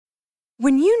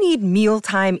When you need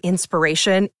mealtime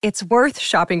inspiration, it's worth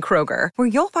shopping Kroger, where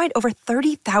you'll find over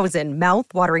 30,000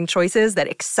 mouth-watering choices that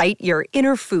excite your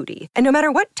inner foodie. And no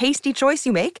matter what tasty choice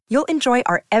you make, you'll enjoy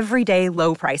our everyday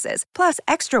low prices, plus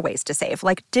extra ways to save,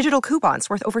 like digital coupons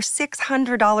worth over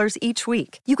 $600 each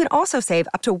week. You can also save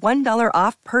up to $1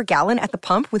 off per gallon at the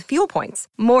pump with fuel points.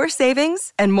 More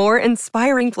savings and more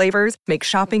inspiring flavors make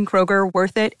shopping Kroger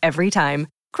worth it every time.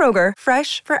 Kroger,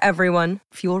 fresh for everyone.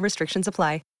 Fuel restrictions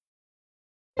apply.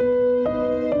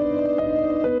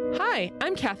 Hi,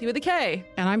 I'm Kathy with a K.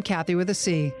 And I'm Kathy with a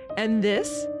C. And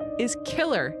this is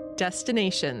Killer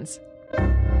Destinations.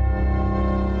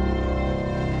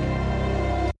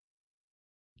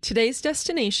 Today's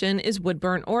destination is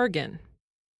Woodburn, Oregon.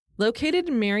 Located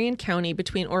in Marion County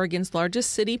between Oregon's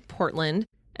largest city, Portland,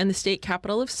 and the state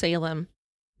capital of Salem,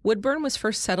 Woodburn was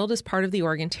first settled as part of the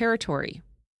Oregon Territory.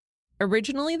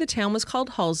 Originally, the town was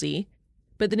called Halsey,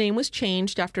 but the name was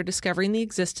changed after discovering the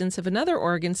existence of another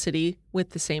Oregon city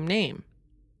with the same name.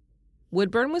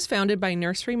 Woodburn was founded by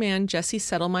nurseryman Jesse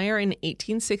Settlemeyer in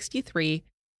 1863,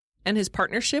 and his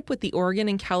partnership with the Oregon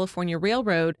and California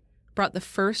Railroad brought the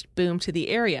first boom to the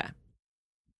area.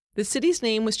 The city's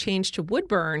name was changed to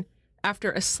Woodburn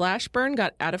after a slash burn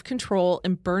got out of control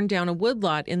and burned down a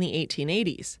woodlot in the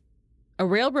 1880s. A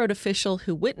railroad official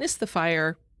who witnessed the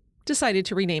fire decided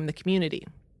to rename the community.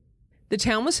 The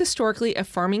town was historically a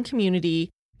farming community,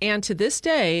 and to this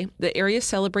day, the area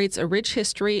celebrates a rich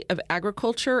history of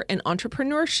agriculture and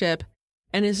entrepreneurship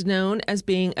and is known as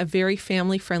being a very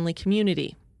family-friendly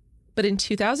community. But in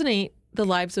 2008, the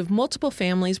lives of multiple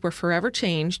families were forever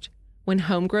changed when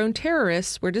homegrown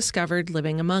terrorists were discovered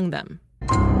living among them.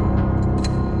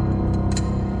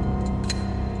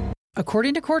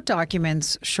 According to court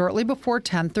documents, shortly before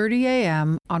 10:30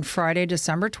 a.m. on Friday,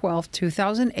 December 12,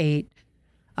 2008,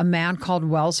 a man called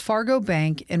Wells Fargo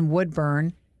Bank in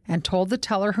Woodburn and told the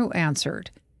teller who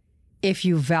answered, "If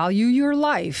you value your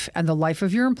life and the life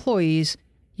of your employees,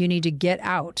 you need to get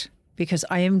out because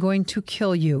I am going to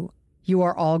kill you. You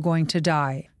are all going to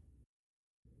die."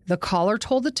 The caller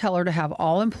told the teller to have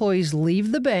all employees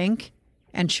leave the bank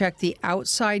and check the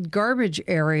outside garbage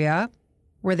area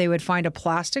where they would find a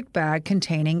plastic bag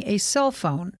containing a cell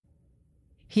phone.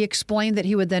 He explained that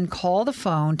he would then call the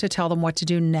phone to tell them what to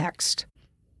do next.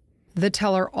 The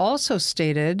teller also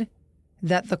stated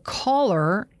that the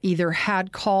caller either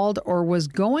had called or was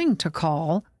going to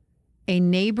call a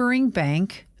neighboring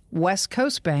bank, West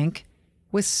Coast Bank,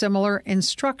 with similar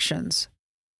instructions.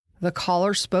 The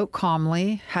caller spoke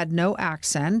calmly, had no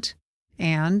accent,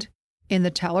 and, in the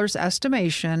teller's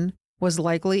estimation, was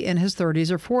likely in his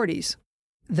 30s or 40s.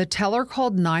 The teller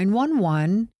called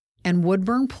 911, and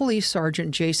Woodburn Police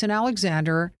Sergeant Jason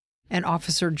Alexander and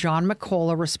Officer John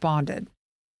McCullough responded.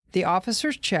 The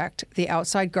officers checked the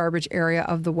outside garbage area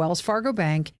of the Wells Fargo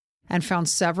Bank and found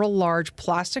several large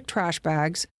plastic trash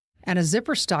bags and a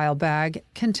zipper-style bag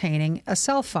containing a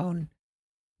cell phone.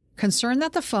 Concerned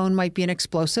that the phone might be an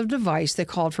explosive device, they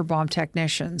called for bomb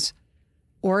technicians.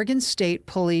 Oregon State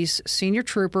Police Senior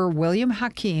Trooper William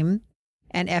Hakim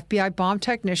and FBI bomb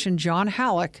technician John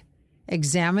Halleck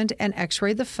examined and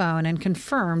x-rayed the phone and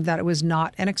confirmed that it was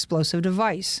not an explosive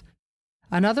device.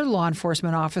 Another law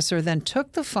enforcement officer then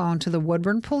took the phone to the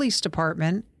Woodburn Police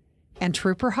Department, and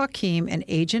Trooper Hakim and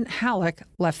Agent Halleck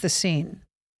left the scene.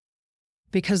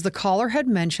 Because the caller had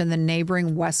mentioned the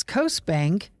neighboring West Coast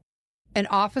Bank, an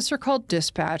officer called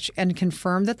dispatch and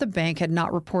confirmed that the bank had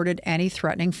not reported any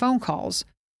threatening phone calls.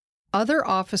 Other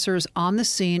officers on the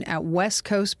scene at West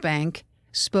Coast Bank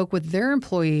spoke with their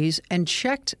employees and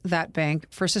checked that bank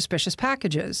for suspicious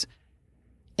packages.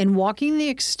 In walking the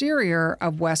exterior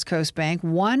of West Coast Bank,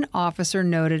 one officer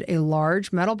noted a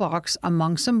large metal box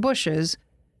among some bushes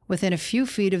within a few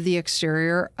feet of the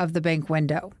exterior of the bank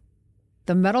window.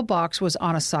 The metal box was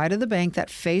on a side of the bank that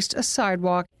faced a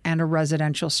sidewalk and a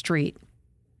residential street.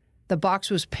 The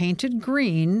box was painted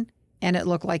green, and it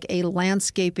looked like a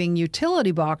landscaping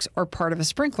utility box or part of a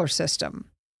sprinkler system.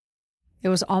 It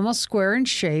was almost square in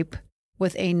shape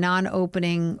with a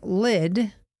non-opening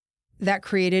lid that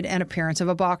created an appearance of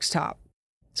a box top.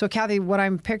 So, Kathy, what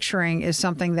I'm picturing is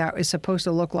something that is supposed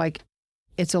to look like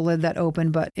it's a lid that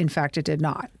opened, but in fact it did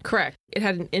not. Correct. It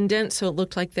had an indent, so it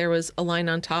looked like there was a line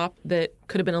on top that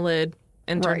could have been a lid,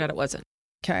 and turned out it wasn't.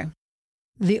 Okay.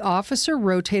 The officer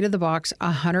rotated the box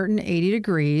 180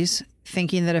 degrees,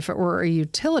 thinking that if it were a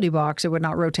utility box, it would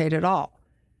not rotate at all.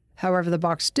 However, the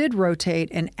box did rotate,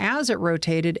 and as it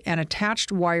rotated, an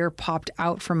attached wire popped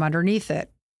out from underneath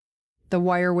it. The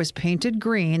wire was painted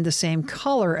green, the same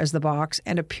color as the box,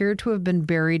 and appeared to have been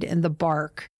buried in the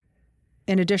bark.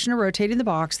 In addition to rotating the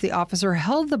box, the officer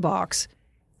held the box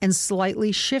and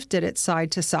slightly shifted it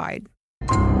side to side.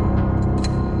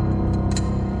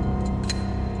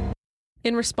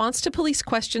 In response to police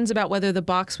questions about whether the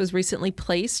box was recently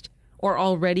placed or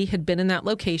already had been in that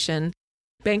location,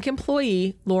 bank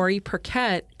employee Lori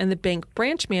Perquette and the bank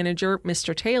branch manager,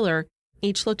 Mr. Taylor,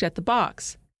 each looked at the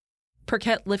box.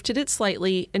 Perquette lifted it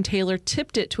slightly and Taylor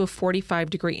tipped it to a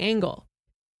 45-degree angle.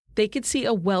 They could see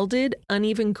a welded,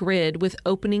 uneven grid with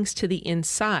openings to the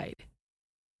inside.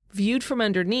 Viewed from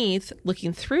underneath,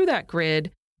 looking through that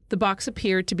grid, the box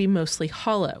appeared to be mostly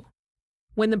hollow.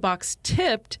 When the box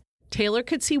tipped, Taylor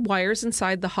could see wires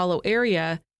inside the hollow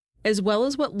area, as well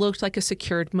as what looked like a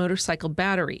secured motorcycle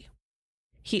battery.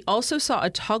 He also saw a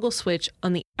toggle switch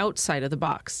on the outside of the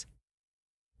box.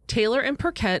 Taylor and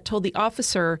Perquette told the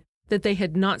officer that they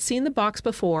had not seen the box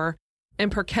before, and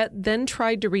Perquette then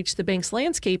tried to reach the bank's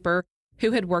landscaper,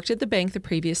 who had worked at the bank the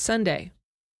previous Sunday.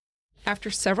 After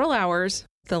several hours,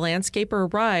 the landscaper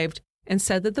arrived and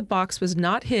said that the box was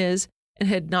not his and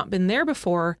had not been there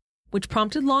before, which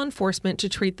prompted law enforcement to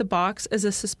treat the box as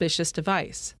a suspicious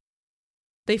device.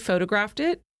 They photographed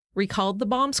it, recalled the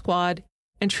bomb squad,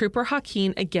 and Trooper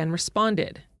Hakeem again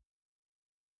responded.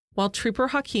 While Trooper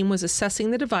Hakeem was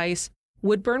assessing the device,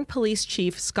 Woodburn Police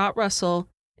Chief Scott Russell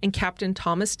and Captain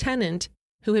Thomas Tennant,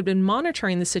 who had been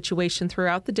monitoring the situation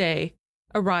throughout the day,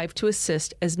 arrived to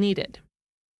assist as needed.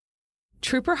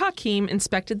 Trooper Hakeem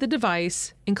inspected the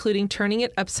device, including turning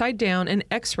it upside down and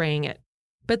x-raying it,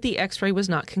 but the x-ray was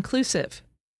not conclusive.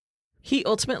 He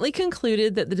ultimately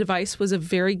concluded that the device was a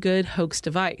very good hoax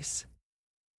device.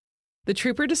 The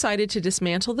trooper decided to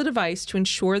dismantle the device to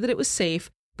ensure that it was safe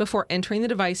before entering the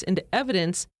device into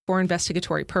evidence for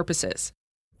investigatory purposes.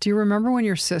 Do you remember when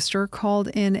your sister called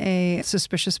in a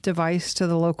suspicious device to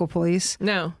the local police?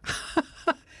 No.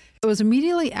 It was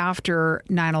immediately after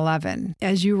 9/11.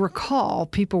 As you recall,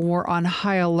 people were on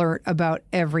high alert about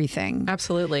everything.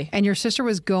 Absolutely. And your sister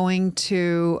was going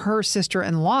to her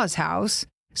sister-in-law's house,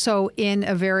 so in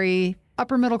a very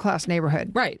upper middle class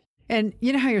neighborhood. Right. And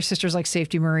you know how your sister's like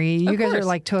Safety Marie? You guys are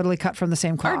like totally cut from the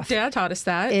same cloth. Our dad taught us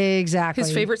that. Exactly.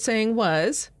 His favorite saying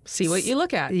was, see what you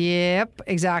look at. Yep,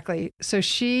 exactly. So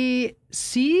she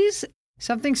sees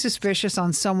something suspicious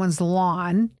on someone's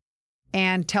lawn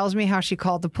and tells me how she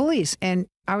called the police. And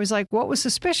I was like, what was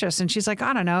suspicious? And she's like,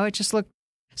 I don't know. It just looked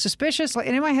suspicious. And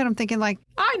in my head, I'm thinking like,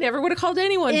 I never would have called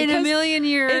anyone. In a million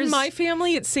years. In my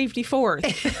family, it's safety fourth.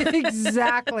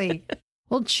 Exactly.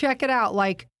 Well, check it out.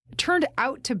 Like, it turned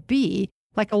out to be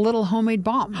like a little homemade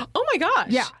bomb. Oh my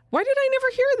gosh. Yeah. Why did I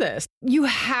never hear this? You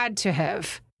had to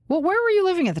have. Well, where were you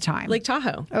living at the time? Lake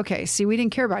Tahoe. Okay. See, we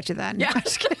didn't care about you then. Yeah.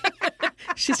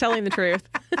 She's telling the truth.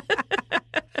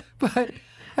 But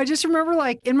I just remember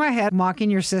like in my head mocking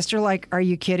your sister, like, are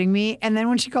you kidding me? And then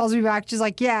when she calls me back, she's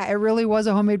like, yeah, it really was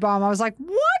a homemade bomb. I was like,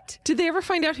 what? Did they ever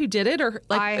find out who did it? Or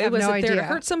like, I have was no it there idea. to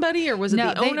hurt somebody or was it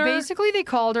the owner? Basically, they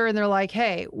called her and they're like,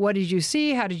 hey, what did you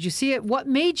see? How did you see it? What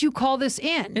made you call this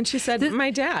in? And she said,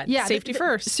 my dad. Yeah, Safety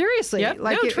first. Seriously. Yep.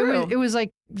 Like No, it, it was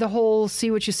like the whole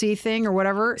see what you see thing or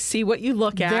whatever. See what you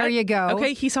look at. There you go.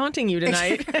 Okay, he's haunting you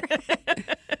tonight.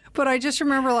 But I just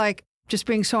remember like just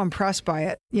being so impressed by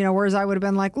it, you know, whereas I would have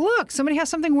been like, look, somebody has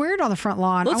something weird on the front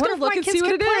lawn. Let's I go wonder look if my and see kids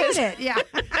what could it play is. in it. Yeah.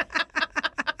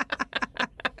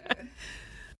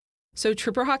 So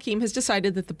Trooper Hakeem has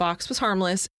decided that the box was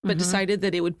harmless, but decided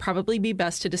that it would probably be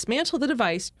best to dismantle the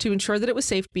device to ensure that it was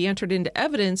safe to be entered into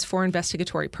evidence for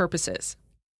investigatory purposes.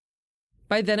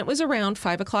 By then it was around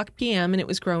 5:00 p.m. and it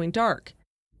was growing dark,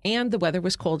 and the weather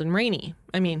was cold and rainy.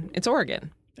 I mean, it's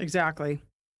Oregon. Exactly.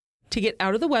 To get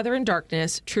out of the weather and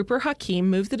darkness, Trooper Hakeem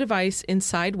moved the device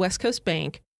inside West Coast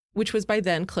Bank, which was by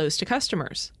then closed to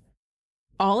customers.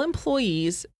 All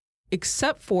employees,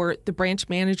 except for the branch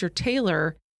manager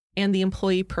Taylor and the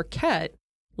employee Perquette,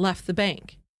 left the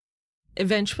bank.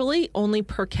 Eventually, only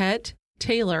Perquette,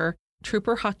 Taylor,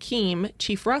 Trooper Hakeem,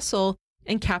 Chief Russell,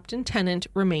 and Captain Tennant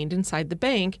remained inside the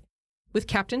bank, with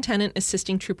Captain Tennant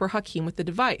assisting Trooper Hakeem with the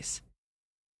device.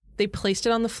 They placed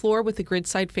it on the floor with the grid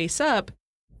side face up,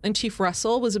 and Chief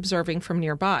Russell was observing from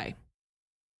nearby.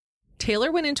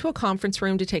 Taylor went into a conference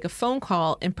room to take a phone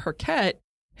call, and Perquette,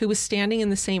 who was standing in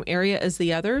the same area as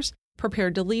the others,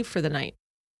 prepared to leave for the night.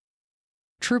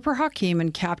 Trooper Hakeem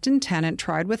and Captain Tennant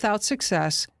tried without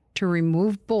success to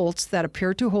remove bolts that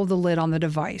appeared to hold the lid on the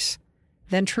device.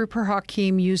 Then Trooper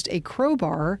Hakeem used a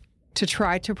crowbar to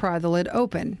try to pry the lid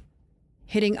open.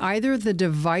 Hitting either the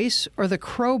device or the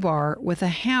crowbar with a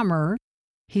hammer,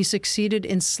 he succeeded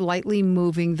in slightly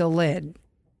moving the lid.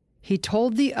 He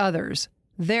told the others,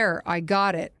 "There, I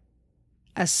got it."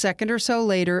 A second or so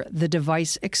later, the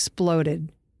device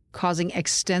exploded, causing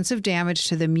extensive damage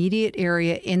to the immediate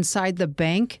area inside the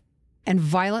bank and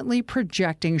violently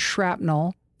projecting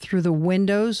shrapnel through the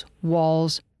windows,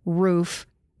 walls, roof,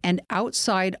 and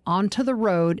outside onto the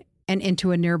road and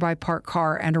into a nearby parked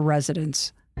car and a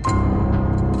residence.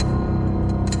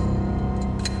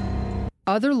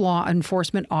 Other law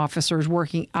enforcement officers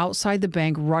working outside the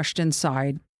bank rushed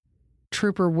inside.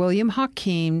 Trooper William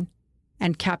Hakeem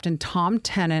and Captain Tom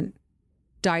Tennant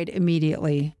died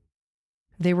immediately.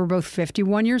 They were both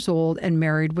 51 years old and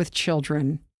married with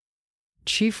children.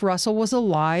 Chief Russell was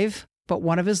alive, but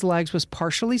one of his legs was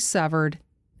partially severed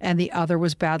and the other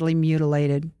was badly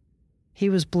mutilated. He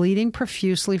was bleeding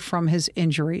profusely from his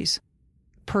injuries.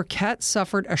 Perquette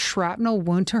suffered a shrapnel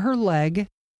wound to her leg,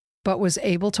 but was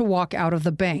able to walk out of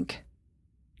the bank.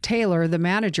 Taylor, the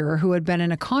manager, who had been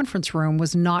in a conference room,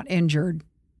 was not injured.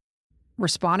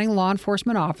 Responding law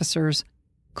enforcement officers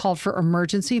called for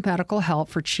emergency medical help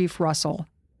for Chief Russell,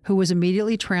 who was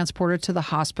immediately transported to the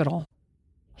hospital.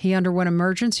 He underwent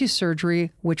emergency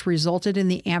surgery, which resulted in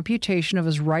the amputation of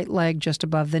his right leg just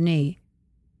above the knee.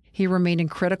 He remained in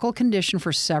critical condition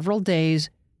for several days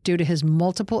due to his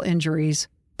multiple injuries,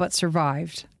 but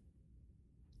survived.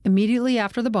 Immediately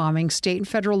after the bombing, state and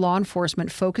federal law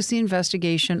enforcement focused the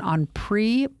investigation on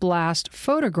pre-blast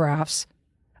photographs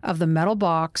of the metal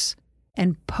box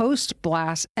and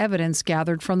post-blast evidence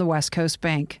gathered from the West Coast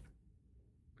Bank.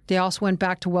 They also went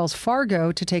back to Wells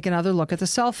Fargo to take another look at the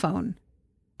cell phone.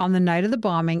 On the night of the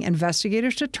bombing,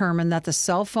 investigators determined that the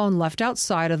cell phone left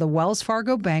outside of the Wells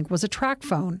Fargo Bank was a track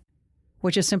phone,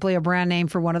 which is simply a brand name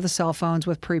for one of the cell phones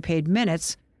with prepaid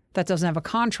minutes that doesn't have a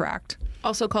contract.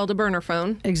 Also called a burner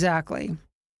phone. Exactly.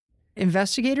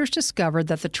 Investigators discovered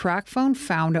that the track phone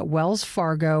found at Wells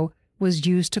Fargo was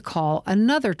used to call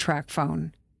another track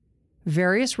phone.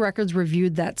 Various records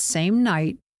reviewed that same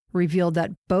night revealed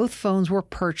that both phones were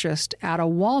purchased at a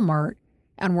Walmart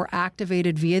and were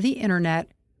activated via the internet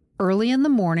early in the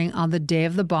morning on the day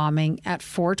of the bombing at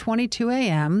 4:22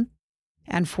 a.m.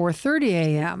 and 4:30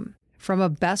 a.m. from a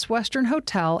Best Western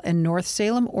hotel in North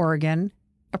Salem, Oregon,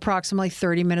 approximately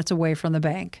 30 minutes away from the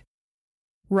bank.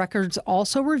 Records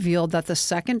also revealed that the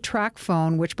second track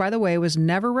phone, which by the way was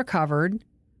never recovered,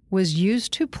 was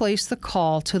used to place the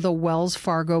call to the Wells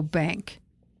Fargo Bank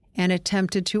and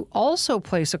attempted to also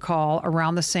place a call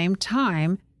around the same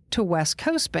time to West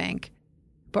Coast Bank,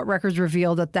 but records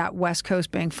revealed that that West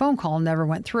Coast Bank phone call never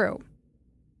went through.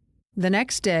 The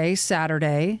next day,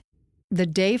 Saturday, the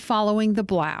day following the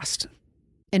blast,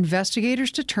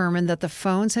 investigators determined that the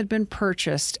phones had been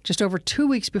purchased just over 2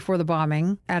 weeks before the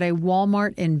bombing at a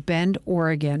Walmart in Bend,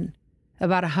 Oregon,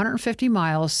 about 150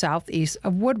 miles southeast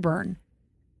of Woodburn.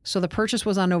 So the purchase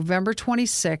was on November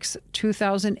 26,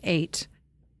 2008,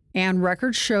 and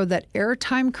records showed that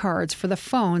airtime cards for the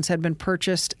phones had been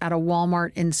purchased at a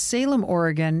Walmart in Salem,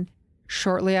 Oregon,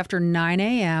 shortly after 9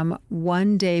 a.m.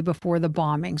 one day before the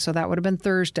bombing, so that would have been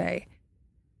Thursday.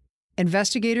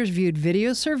 Investigators viewed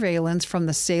video surveillance from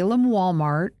the Salem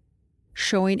Walmart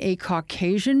showing a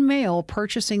Caucasian male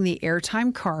purchasing the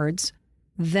airtime cards,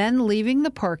 then leaving the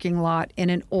parking lot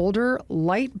in an older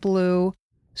light blue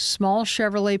small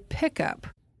Chevrolet pickup,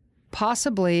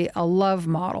 possibly a Love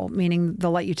model, meaning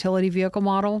the light utility vehicle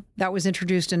model that was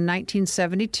introduced in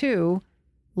 1972,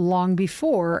 long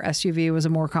before SUV was a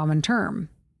more common term.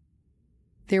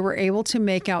 They were able to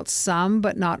make out some,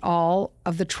 but not all,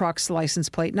 of the truck's license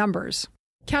plate numbers.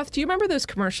 Kath, do you remember those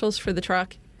commercials for the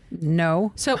truck?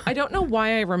 No. So I don't know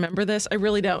why I remember this. I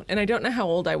really don't. And I don't know how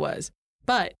old I was.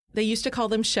 But they used to call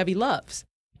them Chevy Loves.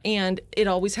 And it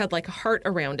always had like a heart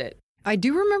around it. I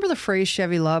do remember the phrase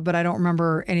Chevy Love, but I don't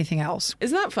remember anything else.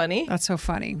 Isn't that funny? That's so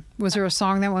funny. Was there a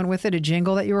song that went with it, a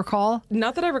jingle that you recall?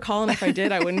 Not that I recall, and if I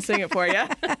did, I wouldn't sing it for you.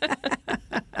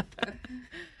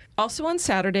 Also on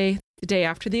Saturday, the day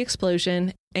after the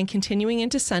explosion, and continuing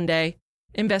into Sunday,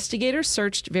 investigators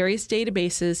searched various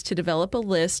databases to develop a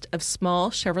list of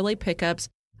small Chevrolet pickups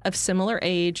of similar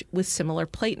age with similar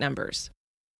plate numbers.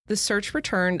 The search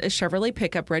returned a Chevrolet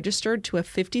pickup registered to a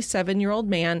 57-year-old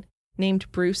man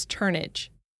named Bruce Turnage.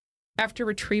 After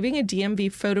retrieving a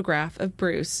DMV photograph of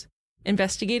Bruce,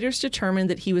 investigators determined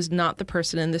that he was not the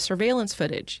person in the surveillance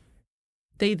footage.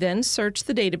 They then searched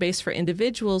the database for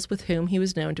individuals with whom he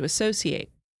was known to associate.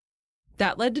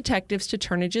 That led detectives to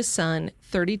Turnage's son,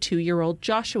 32-year-old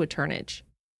Joshua Turnage.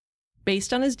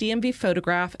 Based on his DMV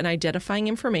photograph and identifying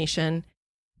information,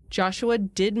 Joshua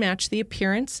did match the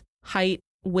appearance, height,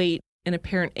 weight, and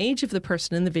apparent age of the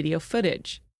person in the video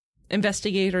footage.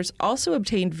 Investigators also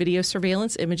obtained video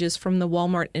surveillance images from the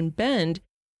Walmart in Bend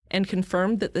and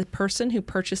confirmed that the person who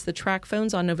purchased the track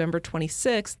phones on November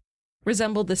 26th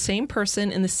resembled the same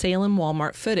person in the Salem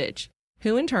Walmart footage,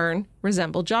 who in turn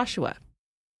resembled Joshua.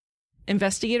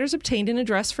 investigators obtained an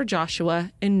address for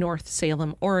Joshua in North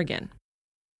Salem, Oregon.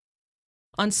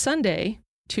 On Sunday,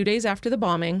 2 days after the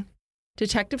bombing,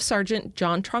 Detective Sergeant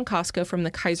John Troncosco from the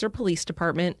Kaiser Police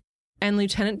Department and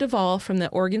Lieutenant Duvall from the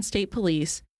Oregon State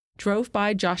Police drove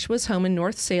by Joshua's home in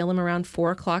North Salem around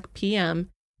 4:00 p.m.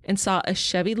 and saw a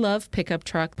Chevy Love pickup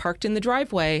truck parked in the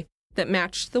driveway that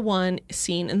matched the one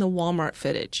seen in the Walmart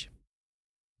footage.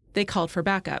 They called for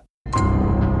backup.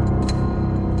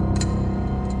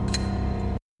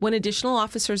 When additional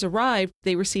officers arrived,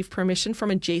 they received permission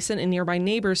from adjacent and nearby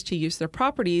neighbors to use their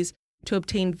properties to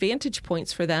obtain vantage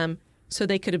points for them so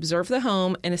they could observe the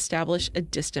home and establish a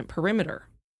distant perimeter.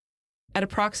 At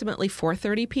approximately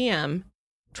 4:30 p.m.,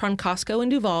 Troncosco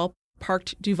and Duvall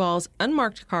parked Duvall's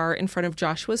unmarked car in front of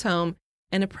Joshua's home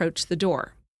and approached the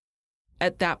door.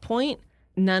 At that point,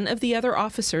 none of the other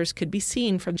officers could be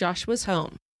seen from Joshua's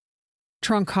home.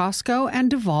 Troncosco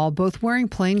and Duvall, both wearing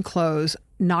plain clothes,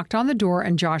 knocked on the door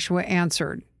and Joshua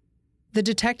answered. The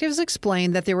detectives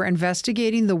explained that they were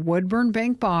investigating the Woodburn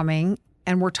bank bombing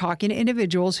and were talking to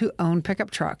individuals who owned pickup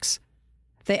trucks.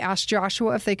 They asked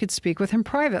Joshua if they could speak with him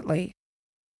privately.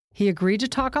 He agreed to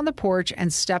talk on the porch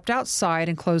and stepped outside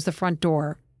and closed the front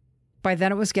door. By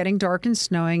then it was getting dark and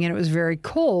snowing and it was very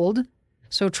cold,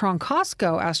 so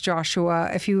Troncosco asked Joshua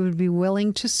if he would be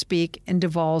willing to speak in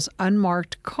Duvall's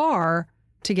unmarked car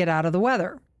to get out of the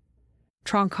weather.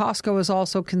 Troncosco was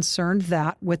also concerned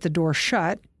that, with the door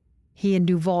shut, he and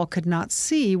Duvall could not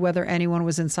see whether anyone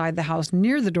was inside the house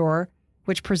near the door,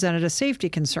 which presented a safety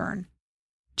concern.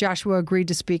 Joshua agreed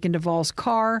to speak in Duvall's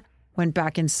car, went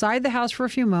back inside the house for a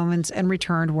few moments, and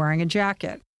returned wearing a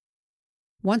jacket.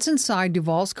 Once inside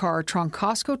Duvall's car,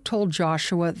 Troncosco told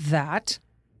Joshua that,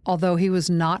 although he was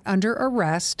not under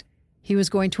arrest, he was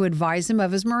going to advise him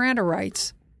of his Miranda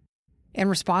rights. In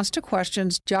response to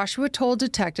questions, Joshua told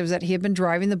detectives that he had been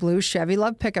driving the blue Chevy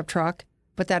Love pickup truck,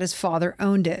 but that his father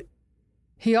owned it.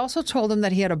 He also told them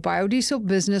that he had a biodiesel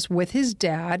business with his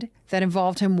dad that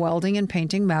involved him welding and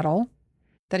painting metal,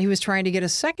 that he was trying to get a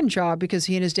second job because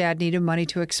he and his dad needed money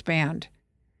to expand.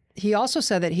 He also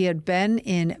said that he had been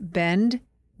in Bend,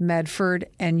 Medford,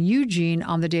 and Eugene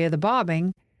on the day of the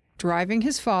bombing, driving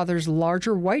his father's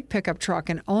larger white pickup truck,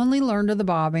 and only learned of the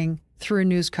bombing through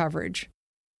news coverage.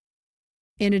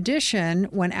 In addition,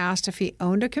 when asked if he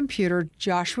owned a computer,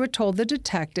 Joshua told the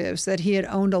detectives that he had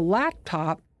owned a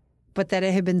laptop, but that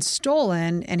it had been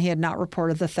stolen and he had not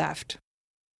reported the theft.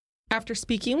 After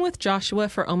speaking with Joshua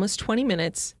for almost 20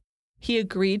 minutes, he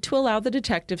agreed to allow the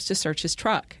detectives to search his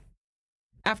truck.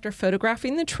 After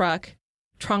photographing the truck,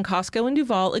 Troncosco and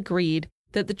Duvall agreed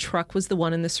that the truck was the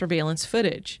one in the surveillance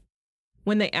footage.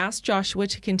 When they asked Joshua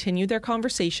to continue their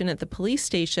conversation at the police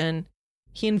station,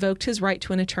 he invoked his right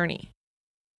to an attorney.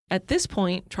 At this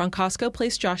point, Troncosco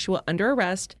placed Joshua under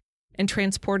arrest and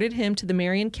transported him to the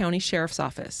Marion County Sheriff's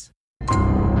Office.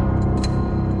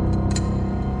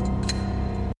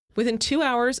 Within 2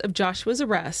 hours of Joshua's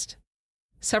arrest,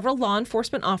 several law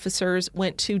enforcement officers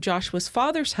went to Joshua's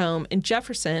father's home in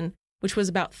Jefferson, which was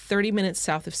about 30 minutes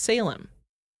south of Salem.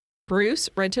 Bruce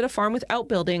rented a farm with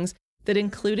outbuildings that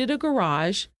included a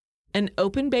garage, an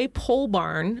open bay pole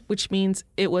barn, which means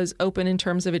it was open in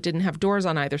terms of it didn't have doors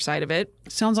on either side of it.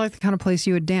 Sounds like the kind of place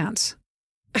you would dance.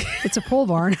 It's a pole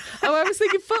barn. Oh, I was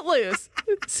thinking Footloose.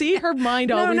 See, her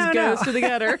mind always goes to the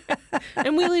gutter.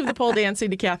 And we leave the pole dancing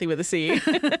to Kathy with a C.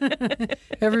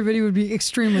 Everybody would be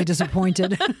extremely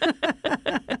disappointed.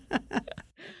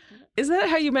 Is that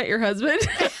how you met your husband?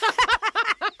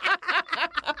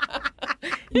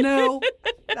 No,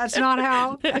 that's not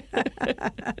how.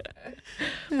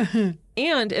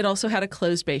 And it also had a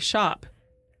closed bay shop.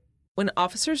 When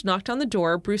officers knocked on the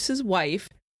door, Bruce's wife,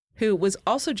 who was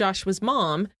also Joshua's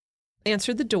mom,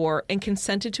 answered the door and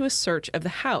consented to a search of the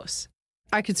house.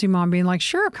 I could see Mom being like,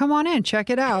 sure, come on in, check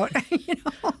it out. You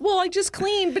know? Well, I just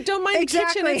cleaned, but don't mind the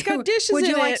kitchen. It's got dishes in it. Would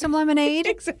you like some lemonade?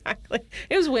 Exactly.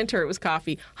 It was winter. It was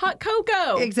coffee. Hot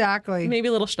cocoa. Exactly. Maybe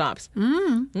a little schnapps.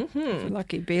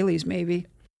 Lucky Bailey's, maybe.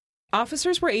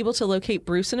 Officers were able to locate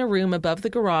Bruce in a room above the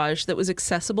garage that was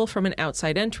accessible from an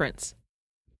outside entrance.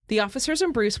 The officers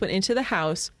and Bruce went into the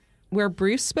house, where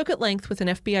Bruce spoke at length with an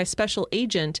FBI special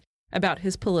agent about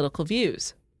his political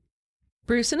views.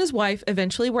 Bruce and his wife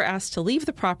eventually were asked to leave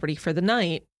the property for the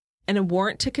night, and a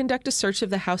warrant to conduct a search of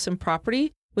the house and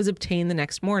property was obtained the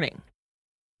next morning.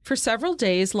 For several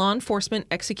days, law enforcement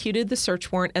executed the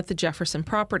search warrant at the Jefferson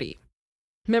property.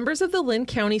 Members of the Lynn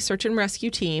County Search and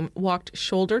Rescue Team walked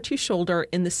shoulder to shoulder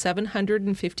in the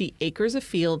 750 acres of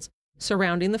fields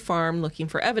surrounding the farm looking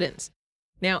for evidence.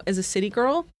 Now, as a city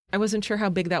girl, I wasn't sure how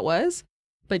big that was,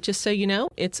 but just so you know,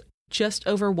 it's just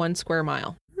over 1 square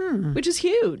mile, which is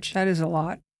huge. That is a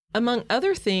lot. Among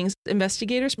other things,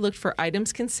 investigators looked for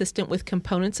items consistent with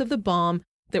components of the bomb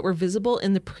that were visible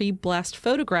in the pre-blast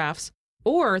photographs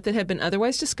or that had been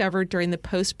otherwise discovered during the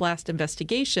post-blast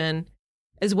investigation,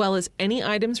 as well as any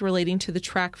items relating to the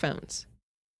track phones.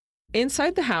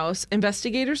 Inside the house,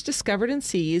 investigators discovered and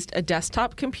seized a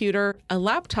desktop computer, a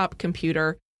laptop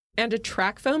computer, and a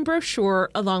track phone brochure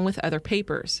along with other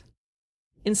papers.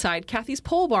 Inside Kathy's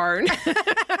pole barn,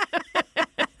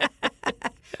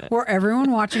 where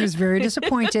everyone watching is very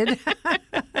disappointed,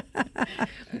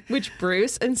 which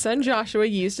Bruce and son Joshua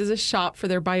used as a shop for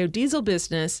their biodiesel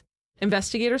business,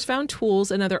 investigators found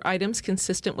tools and other items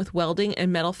consistent with welding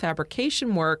and metal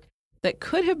fabrication work that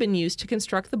could have been used to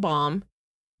construct the bomb,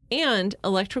 and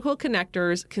electrical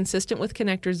connectors consistent with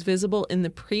connectors visible in the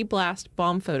pre-blast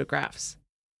bomb photographs.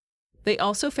 They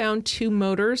also found 2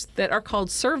 motors that are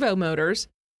called servo motors,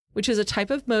 which is a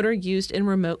type of motor used in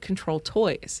remote control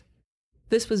toys.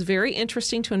 This was very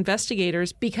interesting to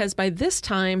investigators because by this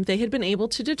time they had been able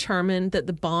to determine that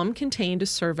the bomb contained a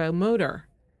servo motor.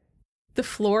 The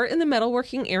floor in the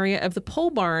metalworking area of the pole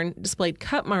barn displayed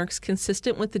cut marks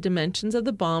consistent with the dimensions of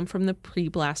the bomb from the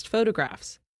pre-blast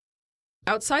photographs.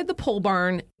 Outside the pole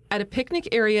barn, at a picnic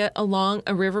area along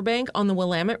a riverbank on the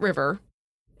Willamette River,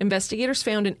 investigators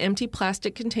found an empty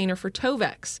plastic container for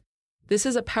Tovex. This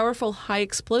is a powerful high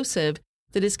explosive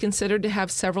that is considered to have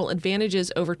several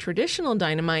advantages over traditional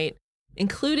dynamite,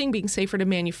 including being safer to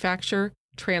manufacture,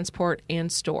 transport,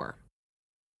 and store.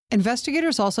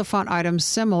 Investigators also found items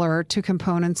similar to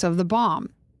components of the bomb.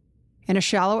 In a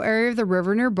shallow area of the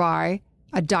river nearby,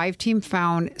 a dive team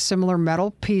found similar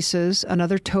metal pieces,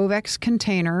 another Tovex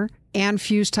container, and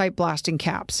fuse-type blasting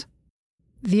caps.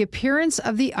 The appearance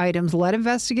of the items led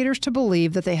investigators to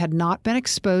believe that they had not been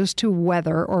exposed to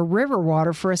weather or river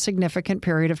water for a significant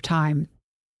period of time.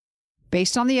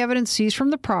 Based on the evidence seized from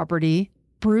the property,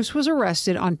 Bruce was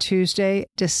arrested on Tuesday,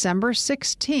 December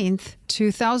 16,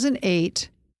 2008,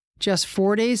 just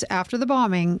 4 days after the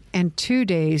bombing and 2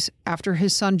 days after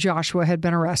his son Joshua had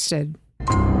been arrested.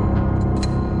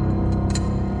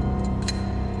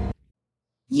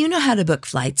 You know how to book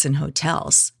flights and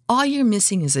hotels. All you're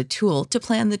missing is a tool to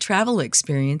plan the travel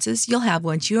experiences you'll have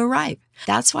once you arrive.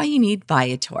 That's why you need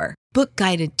Viator. Book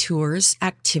guided tours,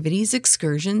 activities,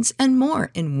 excursions, and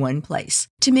more in one place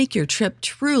to make your trip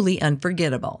truly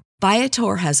unforgettable.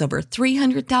 Viator has over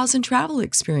 300,000 travel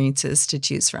experiences to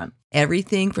choose from.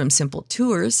 Everything from simple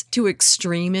tours to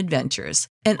extreme adventures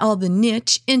and all the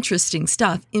niche, interesting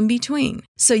stuff in between.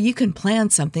 So you can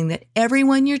plan something that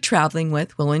everyone you're traveling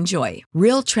with will enjoy.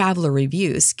 Real traveler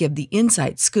reviews give the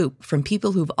inside scoop from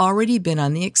people who've already been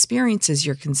on the experiences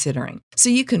you're considering. So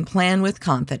you can plan with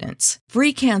confidence.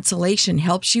 Free cancellation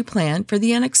helps you plan for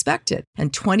the unexpected.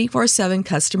 And 24/7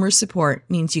 customer support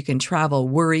means you can travel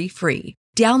worry-free.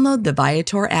 Download the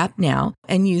Viator app now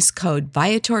and use code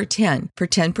Viator10 for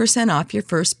 10% off your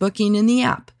first booking in the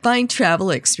app. Find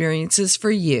travel experiences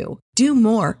for you. Do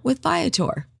more with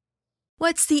Viator.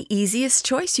 What's the easiest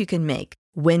choice you can make?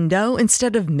 Window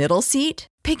instead of middle seat?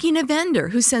 Picking a vendor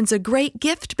who sends a great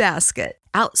gift basket?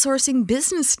 Outsourcing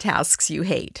business tasks you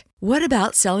hate? What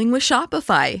about selling with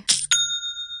Shopify?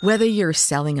 Whether you're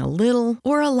selling a little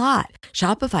or a lot,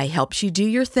 Shopify helps you do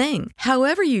your thing,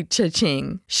 however you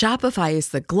cha-ching. Shopify is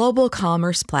the global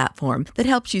commerce platform that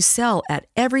helps you sell at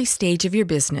every stage of your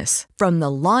business. From the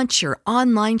launch your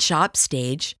online shop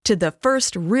stage to the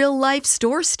first real-life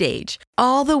store stage,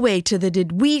 all the way to the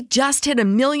did we just hit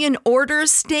 1 million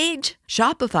orders stage.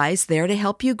 Shopify's there to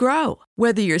help you grow.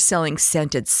 Whether you're selling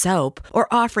scented soap or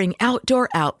offering outdoor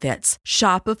outfits,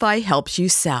 Shopify helps you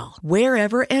sell.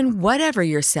 Wherever and whatever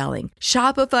you're selling,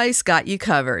 Shopify's got you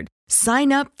covered.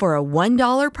 Sign up for a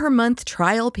 $1 per month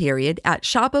trial period at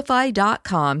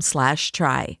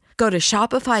shopify.com/try. Go to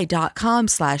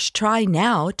shopify.com/try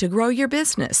now to grow your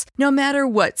business, no matter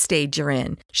what stage you're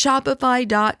in.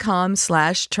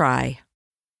 Shopify.com/try.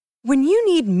 When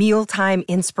you need mealtime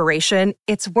inspiration,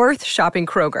 it's worth shopping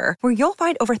Kroger, where you'll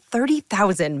find over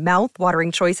 30,000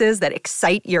 mouth-watering choices that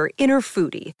excite your inner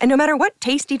foodie. And no matter what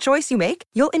tasty choice you make,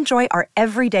 you'll enjoy our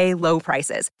everyday low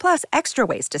prices, plus extra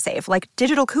ways to save, like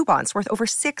digital coupons worth over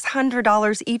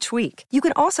 $600 each week. You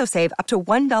can also save up to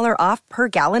 $1 off per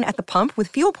gallon at the pump with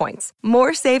fuel points.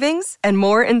 More savings and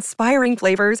more inspiring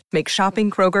flavors make shopping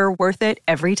Kroger worth it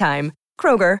every time.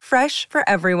 Kroger, fresh for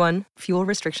everyone. Fuel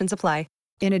restrictions apply.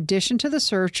 In addition to the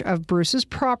search of Bruce's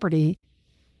property,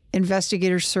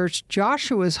 investigators searched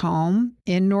Joshua's home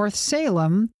in North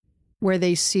Salem, where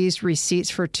they seized receipts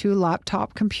for 2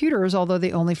 laptop computers, although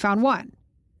they only found 1.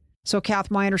 So, Kath,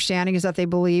 my understanding is that they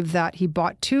believe that he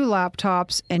bought 2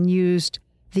 laptops and used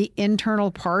the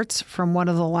internal parts from one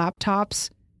of the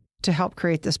laptops to help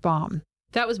create this bomb.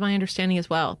 That was my understanding as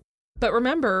well. But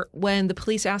remember, when the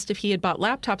police asked if he had bought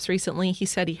laptops recently, he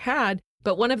said he had,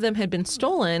 but one of them had been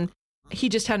stolen. He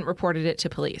just hadn't reported it to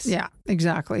police. Yeah,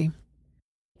 exactly.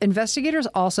 Investigators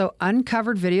also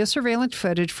uncovered video surveillance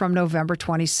footage from November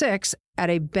 26 at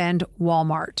a Bend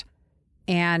Walmart.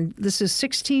 And this is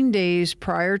 16 days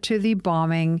prior to the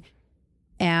bombing.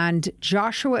 And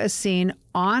Joshua is seen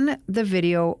on the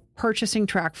video purchasing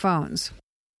track phones.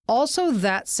 Also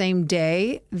that same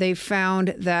day, they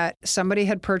found that somebody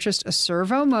had purchased a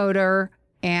servo motor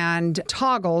and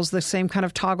toggles, the same kind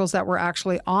of toggles that were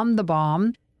actually on the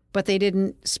bomb, but they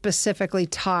didn't specifically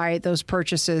tie those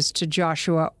purchases to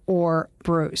Joshua or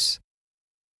Bruce.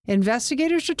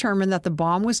 Investigators determined that the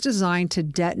bomb was designed to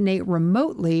detonate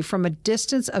remotely from a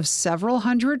distance of several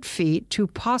hundred feet to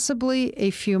possibly a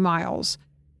few miles.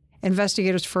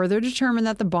 Investigators further determined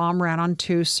that the bomb ran on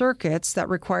 2 circuits that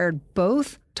required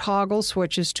both toggle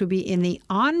switches to be in the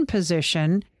on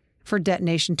position for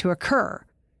detonation to occur.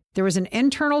 There was an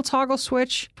internal toggle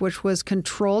switch, which was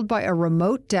controlled by a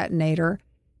remote detonator,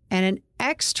 and an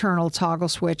external toggle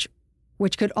switch,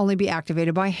 which could only be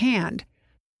activated by hand.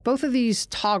 Both of these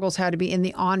toggles had to be in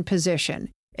the on position.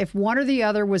 If one or the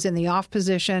other was in the off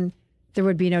position, there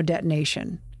would be no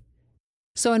detonation.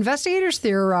 So investigators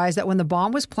theorized that when the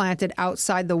bomb was planted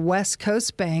outside the West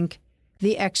Coast Bank,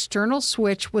 the external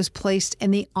switch was placed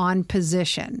in the on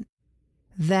position.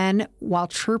 Then, while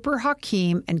Trooper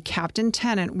Hakeem and Captain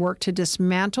Tennant worked to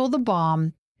dismantle the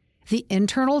bomb, the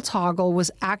internal toggle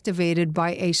was activated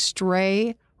by a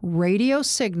stray radio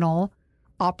signal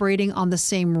operating on the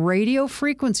same radio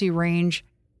frequency range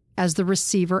as the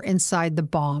receiver inside the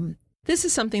bomb. This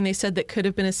is something they said that could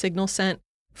have been a signal sent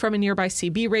from a nearby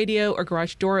CB radio or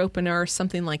garage door opener,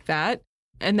 something like that,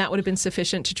 and that would have been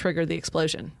sufficient to trigger the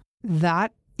explosion.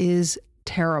 That is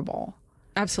terrible.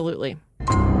 Absolutely.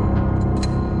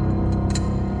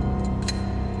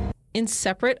 In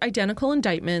separate identical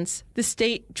indictments, the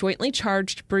state jointly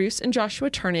charged Bruce and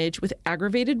Joshua Turnage with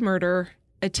aggravated murder,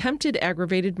 attempted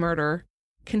aggravated murder,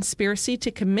 conspiracy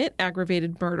to commit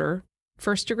aggravated murder,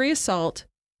 first-degree assault,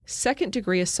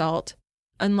 second-degree assault,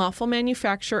 unlawful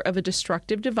manufacture of a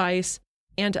destructive device,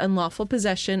 and unlawful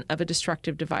possession of a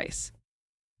destructive device.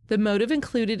 The motive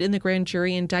included in the grand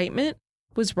jury indictment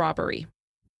was robbery.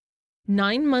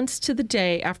 9 months to the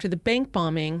day after the bank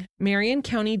bombing, Marion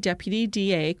County Deputy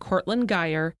DA Cortland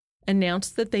Geyer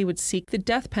announced that they would seek the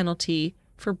death penalty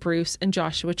for Bruce and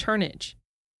Joshua Turnage.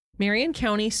 Marion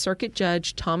County Circuit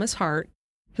Judge Thomas Hart,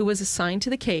 who was assigned to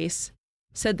the case,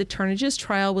 said the Turnage's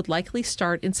trial would likely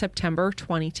start in September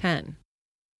 2010.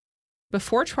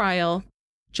 Before trial,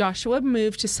 Joshua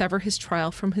moved to sever his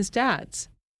trial from his dad's.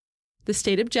 The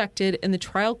state objected, and the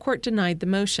trial court denied the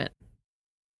motion.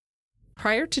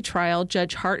 Prior to trial,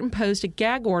 Judge Hart imposed a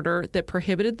gag order that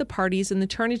prohibited the parties in the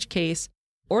Turnage case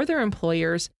or their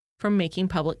employers from making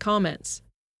public comments.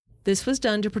 This was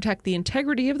done to protect the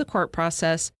integrity of the court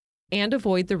process and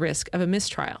avoid the risk of a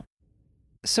mistrial.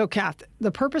 So, Kath,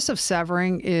 the purpose of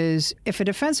severing is if a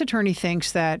defense attorney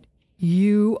thinks that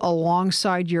you,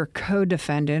 alongside your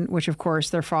co-defendant, which of course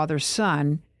their father's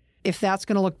son, if that's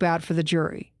going to look bad for the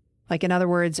jury. Like, in other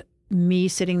words, me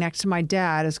sitting next to my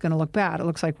dad is going to look bad. It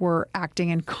looks like we're acting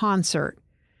in concert.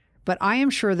 But I am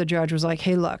sure the judge was like,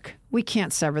 hey, look, we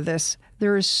can't sever this.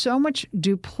 There is so much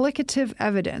duplicative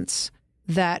evidence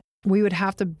that we would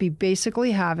have to be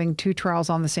basically having 2 trials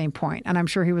on the same point. And I'm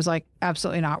sure he was like,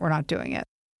 absolutely not. We're not doing it.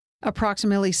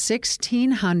 Approximately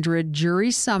 1,600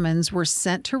 jury summons were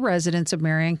sent to residents of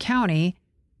Marion County,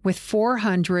 with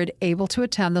 400 able to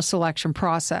attend the selection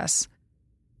process.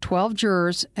 12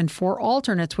 jurors and 4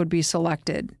 alternates would be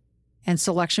selected, and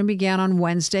selection began on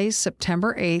Wednesday,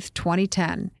 September 8th,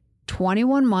 2010,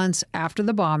 21 months after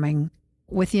the bombing,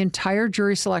 with the entire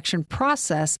jury selection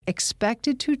process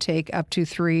expected to take up to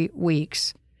 3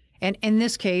 weeks. And in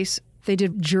this case, they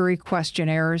did jury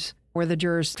questionnaires where the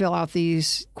jurors fill out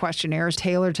these questionnaires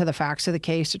tailored to the facts of the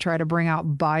case to try to bring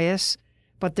out bias.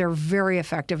 But they're very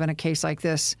effective in a case like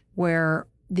this where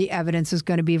the evidence is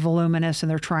going to be voluminous and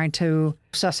they're trying to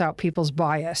suss out people's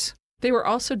bias. They were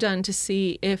also done to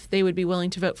see if they would be willing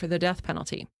to vote for the death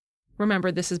penalty. Remember,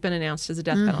 this has been announced as a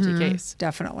death penalty case.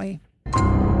 Definitely.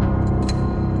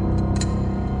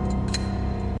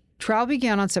 Trial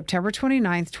began on September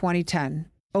 29th, 2010.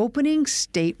 Opening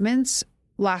statements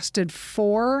lasted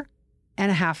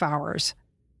 4.5 hours,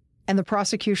 and the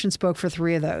prosecution spoke for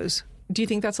 3 of those. Do you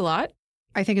think that's a lot?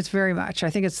 I think it's very much. I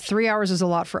think it's 3 hours is a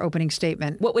lot for opening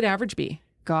statement. What would average be?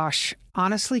 Gosh,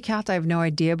 honestly, Kath, I have no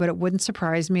idea, but it wouldn't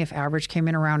surprise me if average came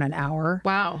in around an hour.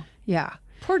 Wow. Yeah.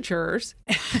 Poor jurors.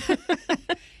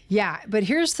 Yeah, but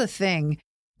here's the thing.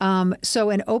 So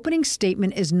an opening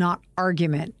statement is not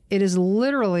argument. It is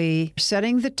literally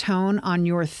setting the tone on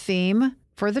your theme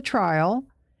for the trial,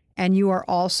 and you are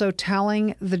also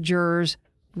telling the jurors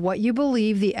what you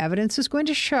believe the evidence is going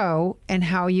to show and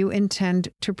how you intend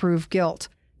to prove guilt.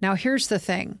 Now, here's the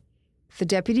thing. The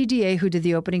deputy DA who did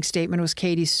the opening statement was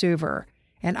Katie Suver,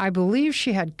 and I believe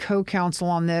she had co-counsel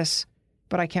on this,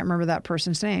 but I can't remember that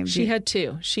person's name. She had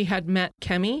two. She had Matt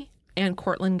Kemme and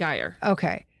Cortland Geyer.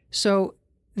 Okay. So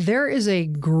there is a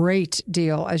great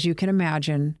deal, as you can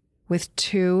imagine, with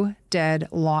two dead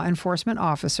law enforcement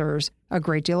officers, a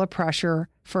great deal of pressure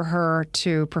for her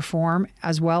to perform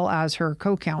as well as her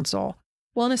co-counsel.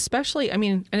 Well, and especially, I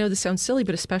mean, I know this sounds silly,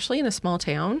 but especially in a small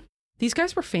town, these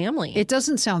guys were family. It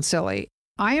doesn't sound silly.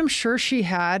 I am sure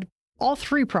all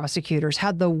three prosecutors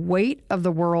had the weight of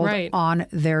the world on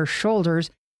their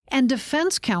shoulders, and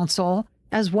defense counsel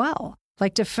as well.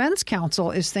 Like, defense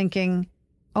counsel is thinking,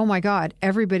 oh my God,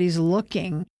 everybody's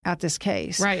looking at this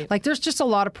case. Right. Like, there's just a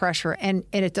lot of pressure. And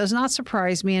it does not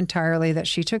surprise me entirely that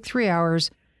she took 3 hours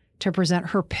to present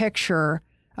her picture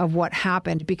of what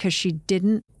happened because she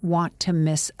didn't want to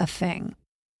miss a thing.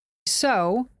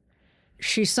 So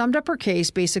she summed up her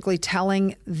case, basically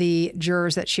telling the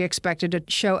jurors that she expected to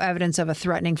show evidence of a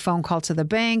threatening phone call to the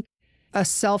bank, a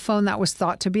cell phone that was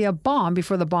thought to be a bomb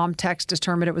before the bomb text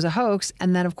determined it was a hoax,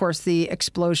 and then, of course, the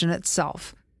explosion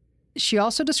itself. She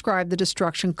also described the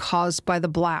destruction caused by the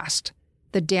blast.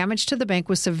 The damage to the bank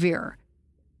was severe.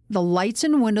 The lights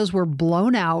and windows were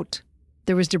blown out.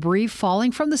 There was debris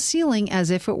falling from the ceiling as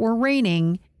if it were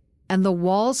raining, and the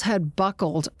walls had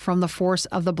buckled from the force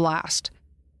of the blast.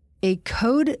 A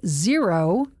code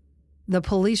 0, the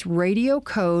police radio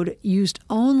code used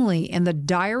only in the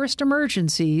direst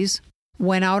emergencies,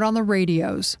 went out on the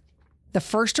radios. The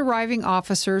first arriving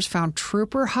officers found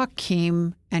Trooper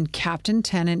Hakeem and Captain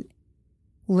Tennant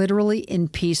literally in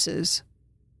pieces.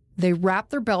 They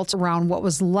wrapped their belts around what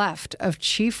was left of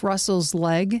Chief Russell's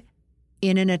leg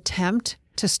in an attempt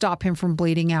to stop him from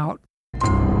bleeding out.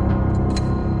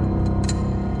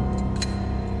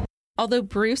 Although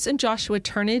Bruce and Joshua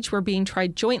Turnage were being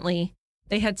tried jointly,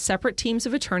 they had separate teams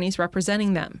of attorneys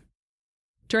representing them.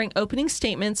 During opening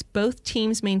statements, both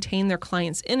teams maintained their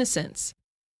client's innocence.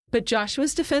 But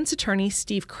Joshua's defense attorney,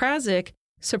 Steve Krasik,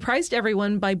 surprised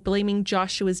everyone by blaming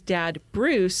Joshua's dad,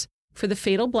 Bruce, for the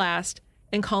fatal blast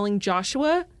and calling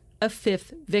Joshua a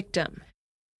fifth victim.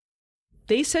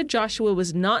 They said Joshua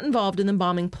was not involved in the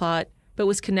bombing plot, but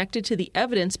was connected to the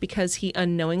evidence because he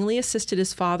unknowingly assisted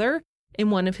his father in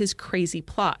one of his crazy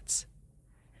plots.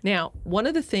 Now, one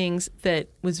of the things that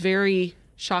was very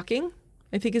shocking,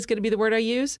 I think is going to be the word I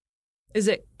use, is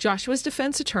that Joshua's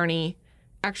defense attorney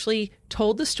actually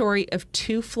told the story of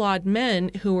two flawed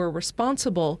men who were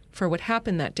responsible for what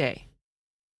happened that day.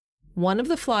 One of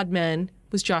the flawed men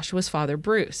was Joshua's father,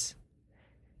 Bruce.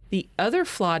 The other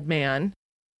flawed man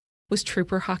was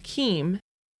Trooper Hakeem,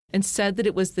 and said that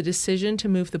it was the decision to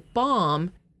move the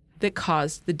bomb that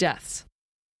caused the deaths.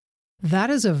 That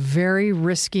is a very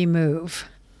risky move.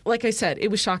 Like I said, it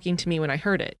was shocking to me when I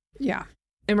heard it. Yeah.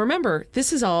 And remember,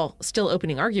 this is all still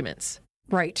opening arguments.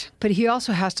 Right. But he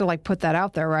also has to put that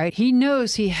out there, right? He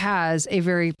knows he has a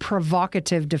very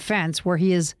provocative defense where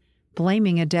he is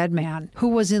blaming a dead man who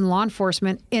was in law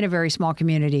enforcement in a very small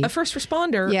community. A first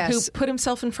responder Yes. who put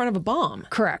himself in front of a bomb.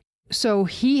 Correct. So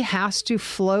he has to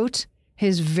float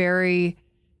his very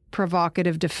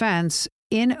provocative defense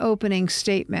in opening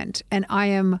statement. And I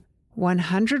am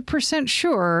 100%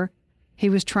 sure he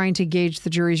was trying to gauge the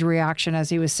jury's reaction as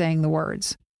he was saying the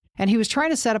words. And he was trying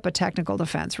to set up a technical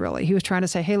defense, really. He was trying to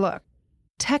say, hey, look,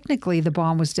 technically the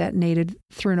bomb was detonated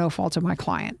through no fault of my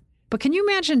client. But can you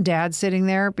imagine Dad sitting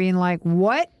there being like,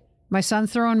 what? My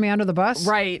son's throwing me under the bus?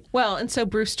 Right. Well, and so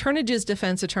Bruce Turnage's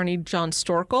defense attorney, John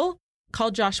Storkel,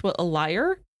 called Joshua a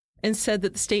liar and said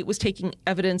that the state was taking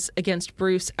evidence against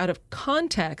Bruce out of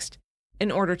context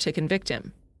in order to convict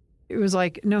him. It was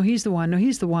like, no, he's the one. No,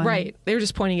 he's the one. Right. They were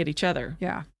just pointing at each other.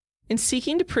 Yeah. In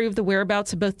seeking to prove the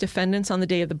whereabouts of both defendants on the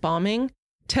day of the bombing,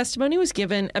 testimony was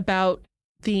given about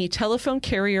the telephone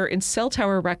carrier and cell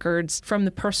tower records from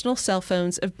the personal cell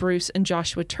phones of Bruce and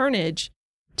Joshua Turnage,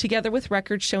 together with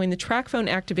records showing the track phone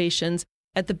activations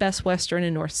at the Best Western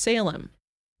in North Salem.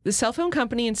 The cell phone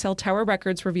company and cell tower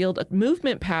records revealed a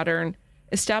movement pattern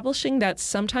establishing that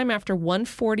sometime after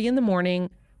 1:40 in the morning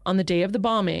on the day of the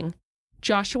bombing,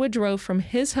 Joshua drove from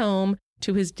his home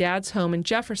to his dad's home in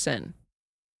Jefferson.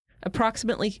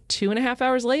 Approximately 2.5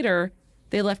 hours later,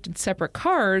 they left in separate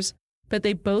cars, but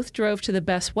they both drove to the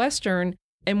Best Western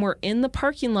and were in the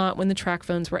parking lot when the track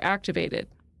phones were activated.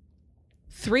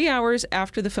 3 hours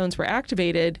after the phones were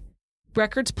activated,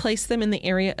 Records placed them in the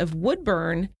area of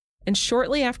Woodburn, and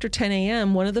shortly after 10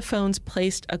 a.m., one of the phones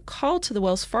placed a call to the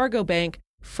Wells Fargo Bank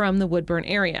from the Woodburn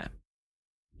area.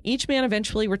 Each man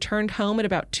eventually returned home at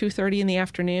about 2:30 in the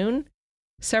afternoon,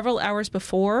 several hours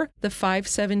before the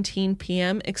 5:17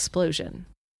 p.m. explosion.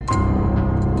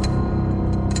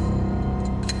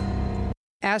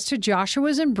 As to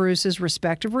Joshua's and Bruce's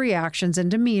respective reactions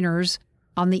and demeanors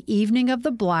on the evening of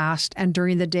the blast and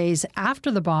during the days after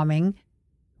the bombing,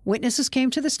 witnesses came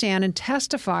to the stand and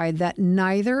testified that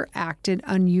neither acted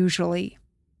unusually.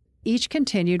 Each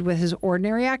continued with his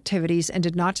ordinary activities and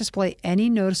did not display any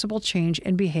noticeable change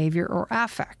in behavior or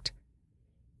affect.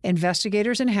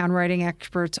 Investigators and handwriting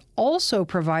experts also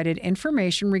provided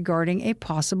information regarding a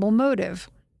possible motive.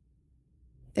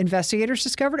 Investigators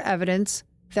discovered evidence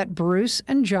that Bruce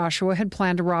and Joshua had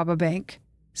planned to rob a bank.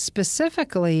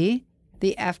 Specifically,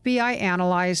 the FBI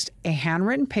analyzed a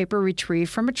handwritten paper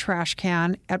retrieved from a trash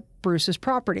can at Bruce's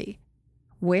property,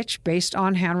 which, based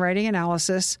on handwriting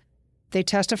analysis, they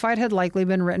testified had likely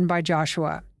been written by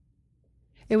Joshua.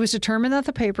 It was determined that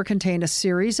the paper contained a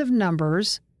series of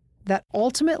numbers that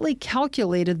ultimately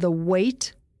calculated the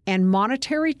weight and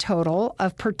monetary total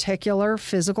of particular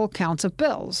physical counts of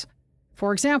bills.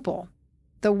 For example,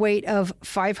 the weight of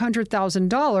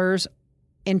 $500,000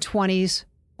 in 20s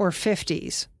or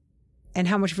 50s, and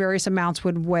how much various amounts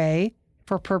would weigh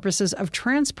for purposes of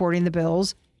transporting the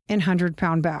bills in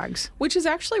 100-pound bags. Which is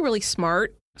actually really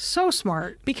smart. So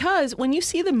smart. Because when you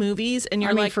see the movies and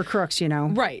you're for crooks, you know.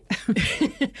 Right.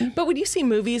 But when you see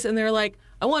movies and they're like,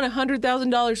 I want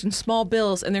 $100,000 in small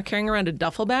bills, and they're carrying around a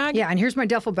duffel bag. Yeah, and here's my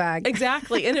duffel bag.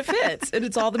 Exactly. And it fits. And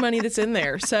it's all the money that's in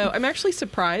there. So I'm actually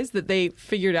surprised that they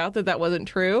figured out that that wasn't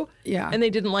true. Yeah. And they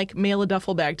didn't mail a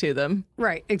duffel bag to them.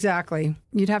 Right, exactly.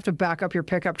 You'd have to back up your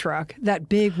pickup truck, that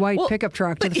big white pickup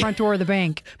truck, to the front door of the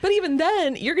bank. But even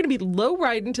then, you're going to be low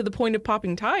riding to the point of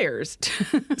popping tires.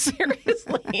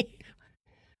 Seriously.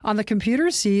 On the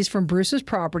computers seized from Bruce's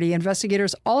property,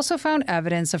 investigators also found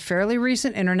evidence of fairly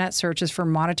recent internet searches for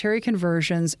monetary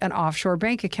conversions and offshore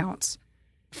bank accounts.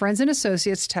 Friends and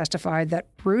associates testified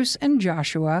that Bruce and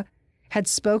Joshua had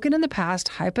spoken in the past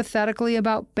hypothetically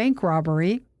about bank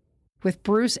robbery, with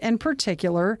Bruce in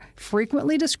particular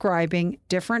frequently describing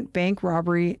different bank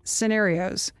robbery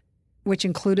scenarios, which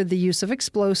included the use of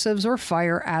explosives or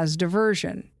fire as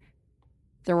diversion.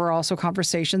 There were also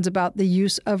conversations about the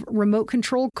use of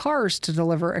remote-controlled cars to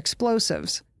deliver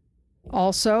explosives.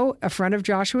 Also, a friend of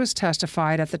Joshua's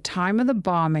testified at the time of the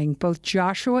bombing, both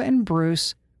Joshua and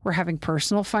Bruce were having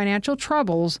personal financial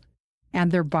troubles,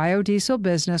 and their biodiesel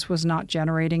business was not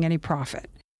generating any profit.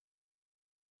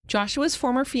 Joshua's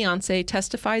former fiancée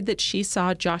testified that she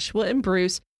saw Joshua and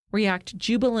Bruce react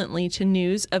jubilantly to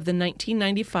news of the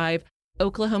 1995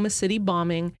 Oklahoma City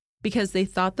bombing because they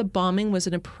thought the bombing was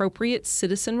an appropriate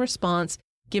citizen response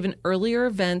given earlier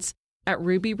events at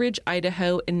Ruby Ridge,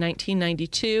 Idaho in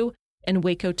 1992 and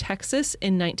Waco, Texas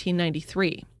in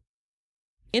 1993.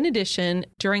 In addition,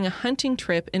 during a hunting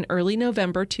trip in early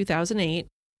November 2008,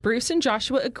 Bruce and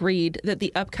Joshua agreed that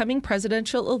the upcoming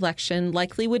presidential election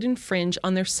likely would infringe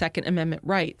on their Second Amendment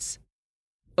rights.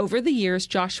 Over the years,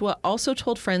 Joshua also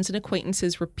told friends and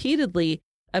acquaintances repeatedly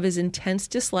of his intense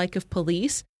dislike of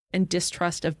police and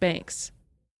distrust of banks.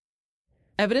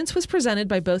 Evidence was presented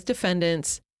by both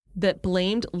defendants that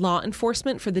blamed law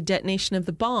enforcement for the detonation of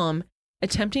the bomb,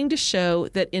 attempting to show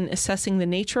that in assessing the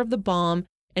nature of the bomb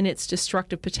and its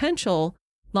destructive potential,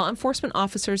 law enforcement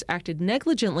officers acted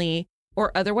negligently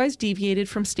or otherwise deviated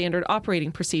from standard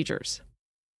operating procedures.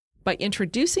 By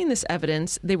introducing this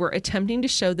evidence, they were attempting to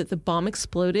show that the bomb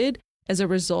exploded as a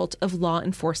result of law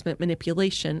enforcement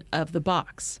manipulation of the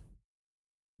box.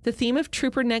 The theme of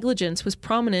trooper negligence was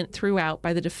prominent throughout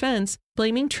by the defense,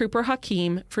 blaming Trooper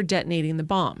Hakeem for detonating the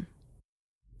bomb.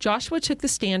 Joshua took the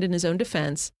stand in his own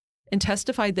defense and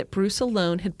testified that Bruce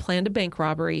alone had planned a bank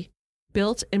robbery,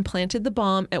 built and planted the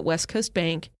bomb at West Coast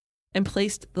Bank, and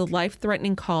placed the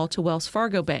life-threatening call to Wells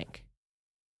Fargo Bank.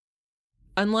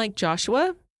 Unlike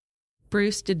Joshua,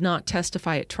 Bruce did not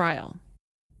testify at trial.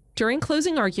 During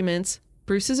closing arguments,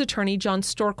 Bruce's attorney John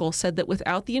Storkel said that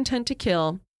without the intent to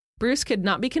kill, Bruce could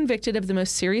not be convicted of the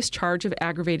most serious charge of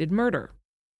aggravated murder.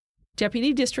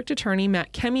 Deputy District Attorney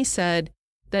Matt Kemme said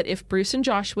that if Bruce and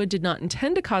Joshua did not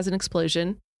intend to cause an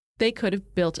explosion, they could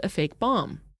have built a fake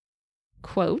bomb.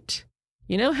 Quote,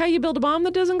 "You know how you build a bomb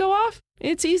that doesn't go off?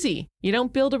 It's easy. You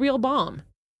don't build a real bomb.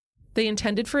 They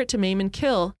intended for it to maim and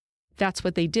kill. That's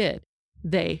what they did.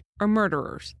 They are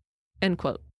murderers." End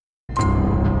quote.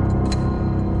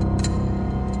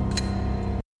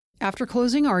 After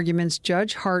closing arguments,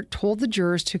 Judge Hart told the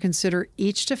jurors to consider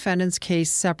each defendant's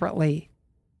case separately.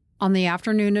 On the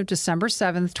afternoon of December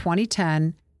 7th,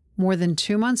 2010, more than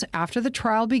 2 months after the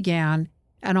trial began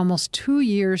and almost 2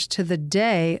 years to the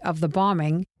day of the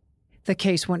bombing, the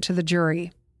case went to the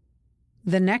jury.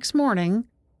 The next morning,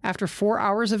 after 4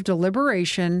 hours of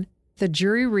deliberation, the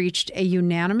jury reached a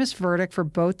unanimous verdict for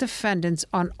both defendants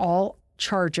on all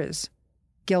charges: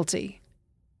 guilty.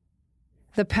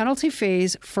 The penalty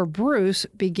phase for Bruce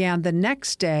began the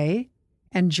next day,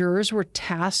 and jurors were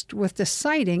tasked with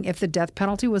deciding if the death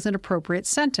penalty was an appropriate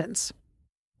sentence.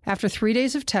 After 3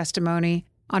 days of testimony,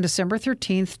 on December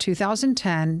 13th,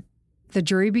 2010, the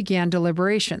jury began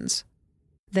deliberations.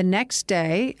 The next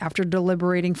day, after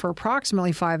deliberating for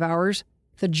approximately 5 hours,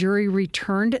 the jury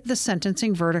returned the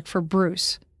sentencing verdict for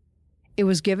Bruce. It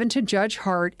was given to Judge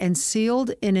Hart and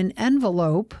sealed in an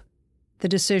envelope. The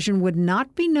decision would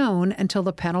not be known until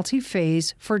the penalty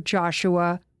phase for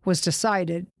Joshua was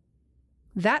decided.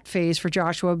 That phase for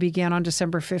Joshua began on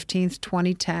December 15th,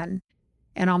 2010,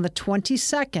 and on the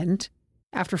 22nd,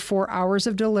 after 4 hours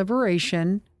of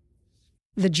deliberation,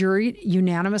 the jury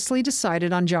unanimously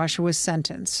decided on Joshua's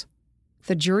sentence.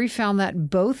 The jury found that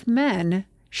both men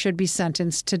should be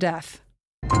sentenced to death.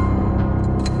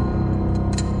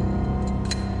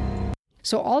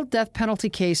 So all death penalty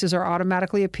cases are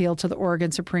automatically appealed to the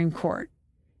Oregon Supreme Court,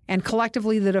 and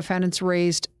collectively the defendants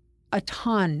raised a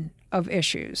ton of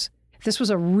issues. This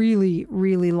was a really,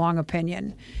 really long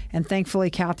opinion, and thankfully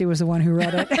Kathy was the one who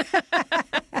read it.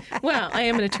 Well, I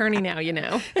am an attorney now, you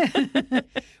know.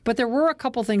 But there were a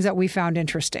couple things that we found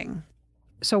interesting.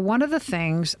 So one of the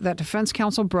things that defense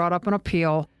counsel brought up in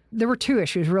appeal, there were two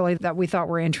issues really that we thought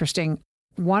were interesting.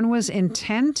 One was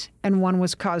intent and one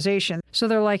was causation. So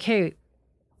they're like, hey,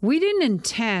 we didn't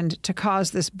intend to cause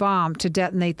this bomb to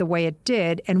detonate the way it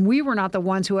did, and we were not the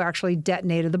ones who actually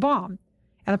detonated the bomb.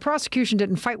 And the prosecution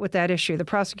didn't fight with that issue. The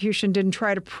prosecution didn't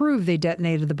try to prove they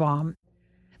detonated the bomb.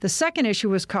 The second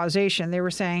issue was causation. They were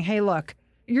saying, hey, look,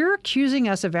 you're accusing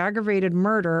us of aggravated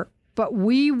murder, but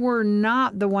we were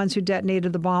not the ones who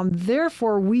detonated the bomb.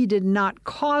 Therefore, we did not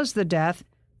cause the death,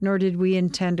 nor did we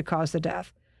intend to cause the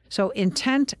death. So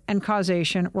intent and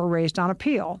causation were raised on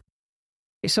appeal.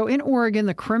 So in Oregon,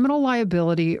 the criminal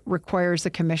liability requires the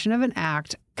commission of an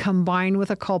act combined with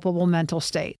a culpable mental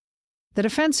state. The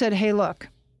defense said, hey, look,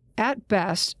 at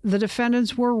best, the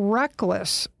defendants were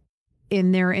reckless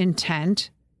in their intent.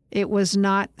 It was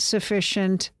not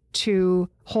sufficient to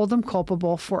hold them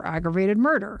culpable for aggravated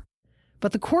murder.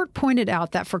 But the court pointed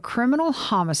out that for criminal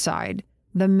homicide,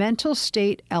 the mental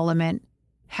state element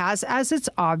has as its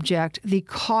object the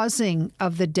causing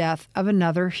of the death of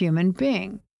another human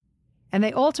being. And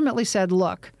they ultimately said,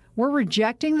 look, we're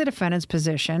rejecting the defendant's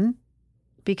position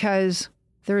because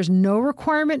there is no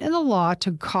requirement in the law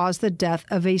to cause the death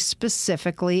of a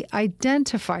specifically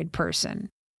identified person.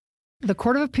 The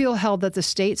Court of Appeal held that the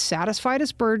state satisfied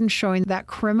its burden showing that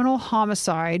criminal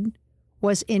homicide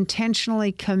was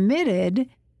intentionally committed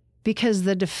because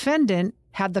the defendant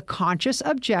had the conscious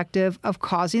objective of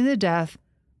causing the death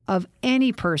of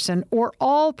any person or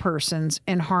all persons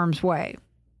in harm's way,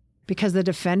 because the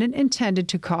defendant intended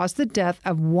to cause the death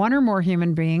of one or more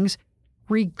human beings,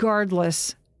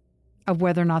 regardless of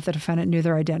whether or not the defendant knew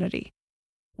their identity.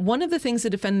 One of the things the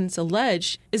defendants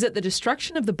alleged is that the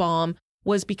destruction of the bomb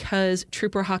was because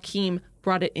Trooper Hakeem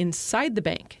brought it inside the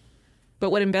bank.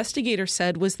 But what investigators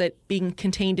said was that being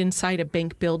contained inside a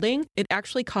bank building, it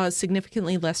actually caused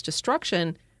significantly less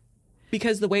destruction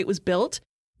because the way it was built,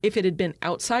 if it had been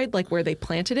outside, like where they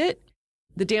planted it,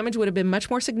 the damage would have been much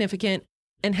more significant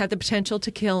and had the potential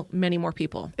to kill many more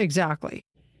people. Exactly.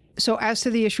 So as to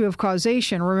the issue of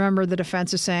causation, remember the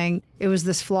defense is saying it was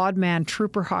this flawed man,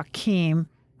 Trooper Hakeem,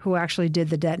 who actually did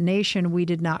the detonation. We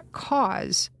did not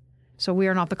cause. So we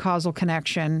are not the causal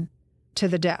connection to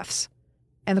the deaths.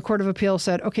 And the Court of Appeal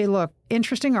said, okay, look,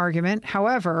 interesting argument.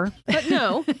 However, but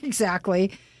no,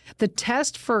 exactly. The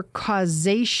test for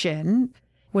causation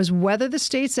was whether the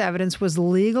state's evidence was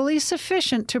legally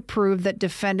sufficient to prove that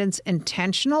defendants'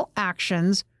 intentional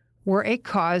actions were a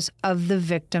cause of the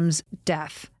victim's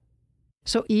death.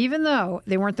 So even though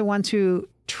they weren't the ones who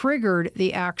triggered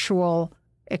the actual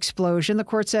explosion, the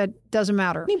court said, doesn't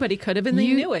matter. Anybody could have, and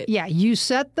they knew it. Yeah, you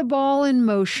set the ball in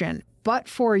motion, but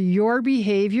for your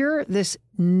behavior, this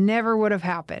never would have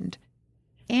happened.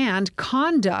 And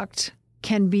conduct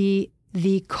can be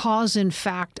the cause and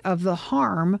fact of the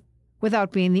harm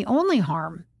without being the only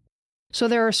harm. So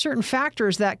there are certain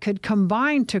factors that could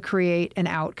combine to create an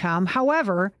outcome.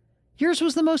 However, yours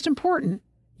was the most important.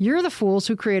 You're the fools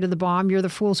who created the bomb. You're the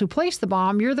fools who placed the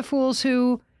bomb. You're the fools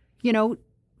who,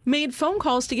 made phone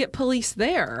calls to get police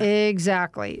there.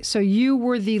 Exactly. So you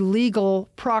were the legal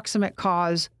proximate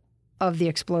cause of the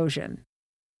explosion.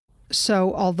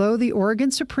 So, although the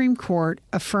Oregon Supreme Court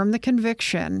affirmed the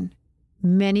conviction,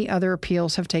 many other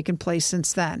appeals have taken place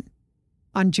since then.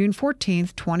 On June 14,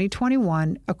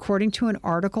 2021, according to an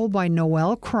article by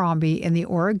Noel Crombie in the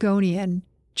Oregonian,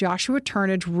 Joshua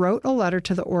Turnage wrote a letter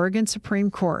to the Oregon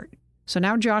Supreme Court. So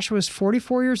now Joshua is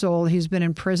 44 years old. He's been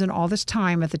in prison all this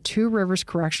time at the Two Rivers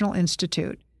Correctional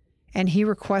Institute. And he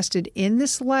requested in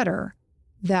this letter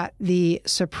that the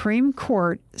Supreme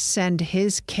Court send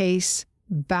his case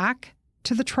back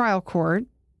to the trial court.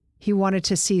 He wanted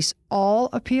to cease all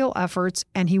appeal efforts,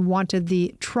 and he wanted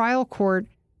the trial court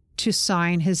to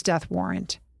sign his death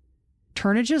warrant.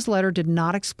 Turnage's letter did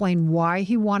not explain why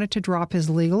he wanted to drop his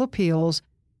legal appeals,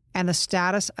 and the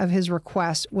status of his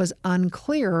request was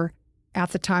unclear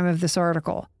at the time of this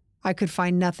article. I could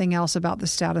find nothing else about the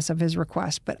status of his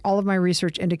request, but all of my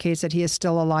research indicates that he is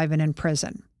still alive and in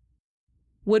prison.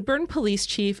 Woodburn Police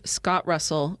Chief Scott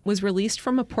Russell was released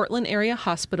from a Portland area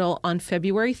hospital on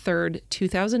February 3,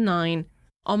 2009,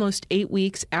 almost 8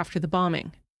 weeks after the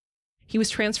bombing. He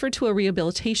was transferred to a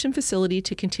rehabilitation facility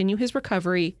to continue his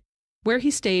recovery, where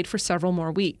he stayed for several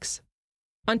more weeks.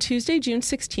 On Tuesday, June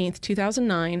 16,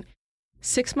 2009,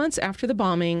 6 months after the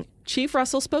bombing, Chief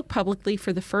Russell spoke publicly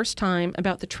for the first time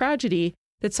about the tragedy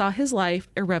that saw his life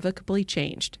irrevocably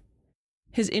changed.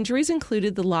 His injuries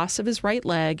included the loss of his right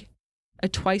leg, a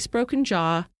twice broken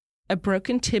jaw, a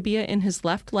broken tibia in his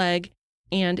left leg,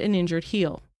 and an injured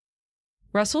heel.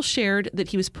 Russell shared that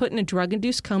he was put in a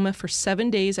drug-induced coma for 7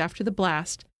 days after the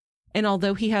blast, and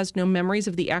although he has no memories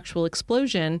of the actual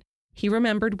explosion, he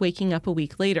remembered waking up a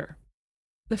week later.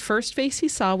 The first face he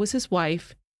saw was his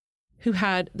wife, who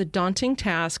had the daunting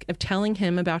task of telling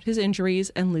him about his injuries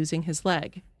and losing his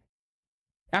leg.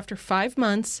 After 5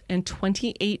 months and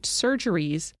 28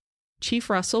 surgeries, Chief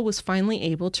Russell was finally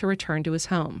able to return to his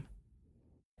home.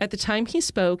 At the time he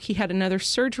spoke, he had another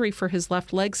surgery for his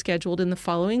left leg scheduled in the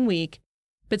following week,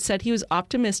 but said he was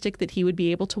optimistic that he would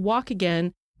be able to walk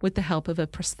again with the help of a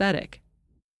prosthetic.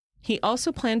 He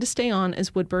also planned to stay on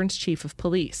as Woodburn's chief of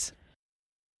police.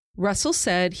 Russell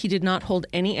said he did not hold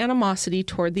any animosity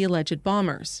toward the alleged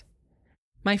bombers.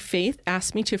 My faith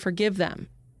asked me to forgive them.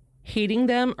 Hating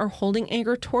them or holding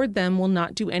anger toward them will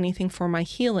not do anything for my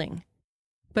healing,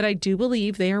 but I do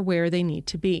believe they are where they need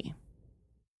to be.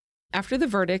 After the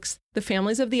verdicts, the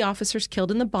families of the officers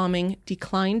killed in the bombing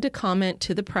declined to comment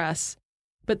to the press,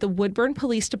 but the Woodburn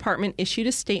Police Department issued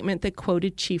a statement that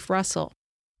quoted Chief Russell.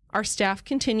 Our staff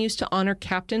continues to honor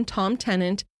Captain Tom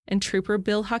Tennant and Trooper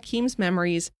Bill Hakim's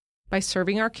memories by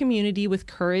serving our community with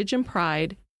courage and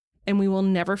pride, and we will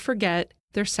never forget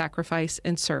their sacrifice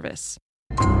and service.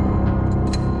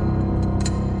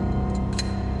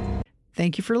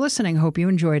 Thank you for listening. Hope you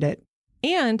enjoyed it.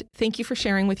 And thank you for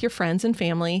sharing with your friends and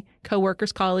family,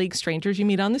 coworkers, colleagues, strangers you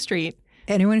meet on the street.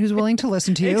 Anyone who's willing to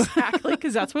listen to you. Exactly,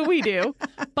 because that's what we do.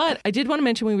 But I did want to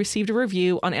mention we received a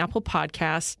review on Apple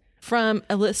Podcasts from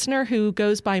a listener who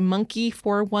goes by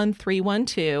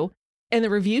Monkey41312. And the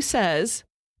review says,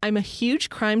 I'm a huge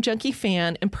Crime Junkie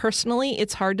fan, and personally,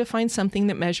 it's hard to find something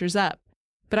that measures up.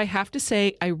 But I have to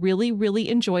say, I really, really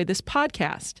enjoy this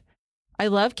podcast. I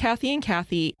love Kathy and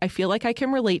Kathy. I feel like I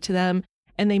can relate to them,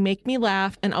 and they make me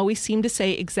laugh and always seem to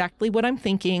say exactly what I'm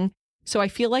thinking, so I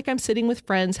feel like I'm sitting with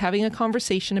friends having a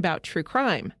conversation about true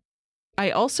crime. I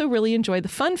also really enjoy the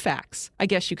fun facts, I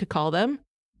guess you could call them,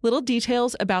 little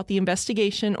details about the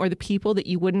investigation or the people that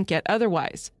you wouldn't get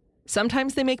otherwise.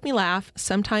 Sometimes they make me laugh,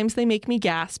 sometimes they make me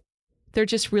gasp. They're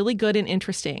just really good and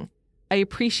interesting. I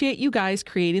appreciate you guys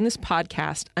creating this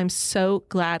podcast. I'm so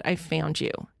glad I found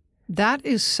you. That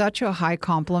is such a high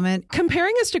compliment.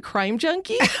 Comparing us to Crime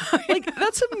Junkie,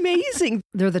 that's amazing.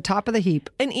 They're the top of the heap.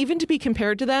 And even to be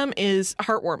compared to them is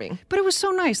heartwarming. But it was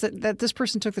so nice that this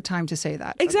person took the time to say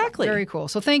that. Exactly. Very cool.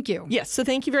 So thank you. Yes. So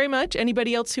thank you very much.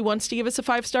 Anybody else who wants to give us a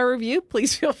 5-star review,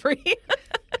 please feel free.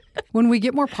 When we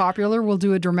get more popular, we'll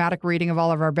do a dramatic reading of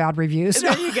all of our bad reviews.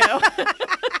 There you go.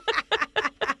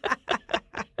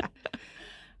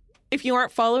 If you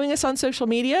aren't following us on social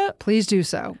media, please do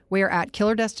so. We are at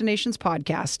Killer Destinations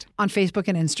Podcast on Facebook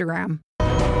and Instagram.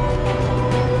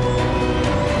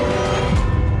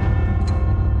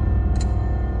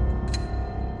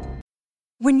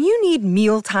 When you need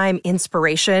mealtime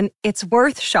inspiration, it's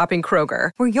worth shopping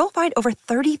Kroger, where you'll find over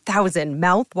 30,000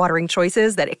 mouth-watering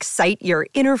choices that excite your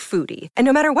inner foodie. And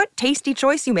no matter what tasty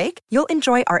choice you make, you'll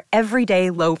enjoy our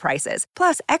everyday low prices,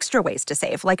 plus extra ways to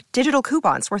save, like digital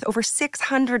coupons worth over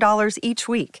 $600 each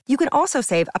week. You can also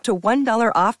save up to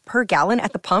 $1 off per gallon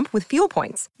at the pump with fuel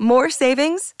points. More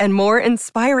savings and more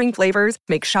inspiring flavors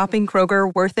make shopping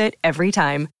Kroger worth it every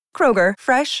time. Kroger,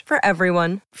 fresh for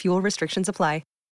everyone. Fuel restrictions apply.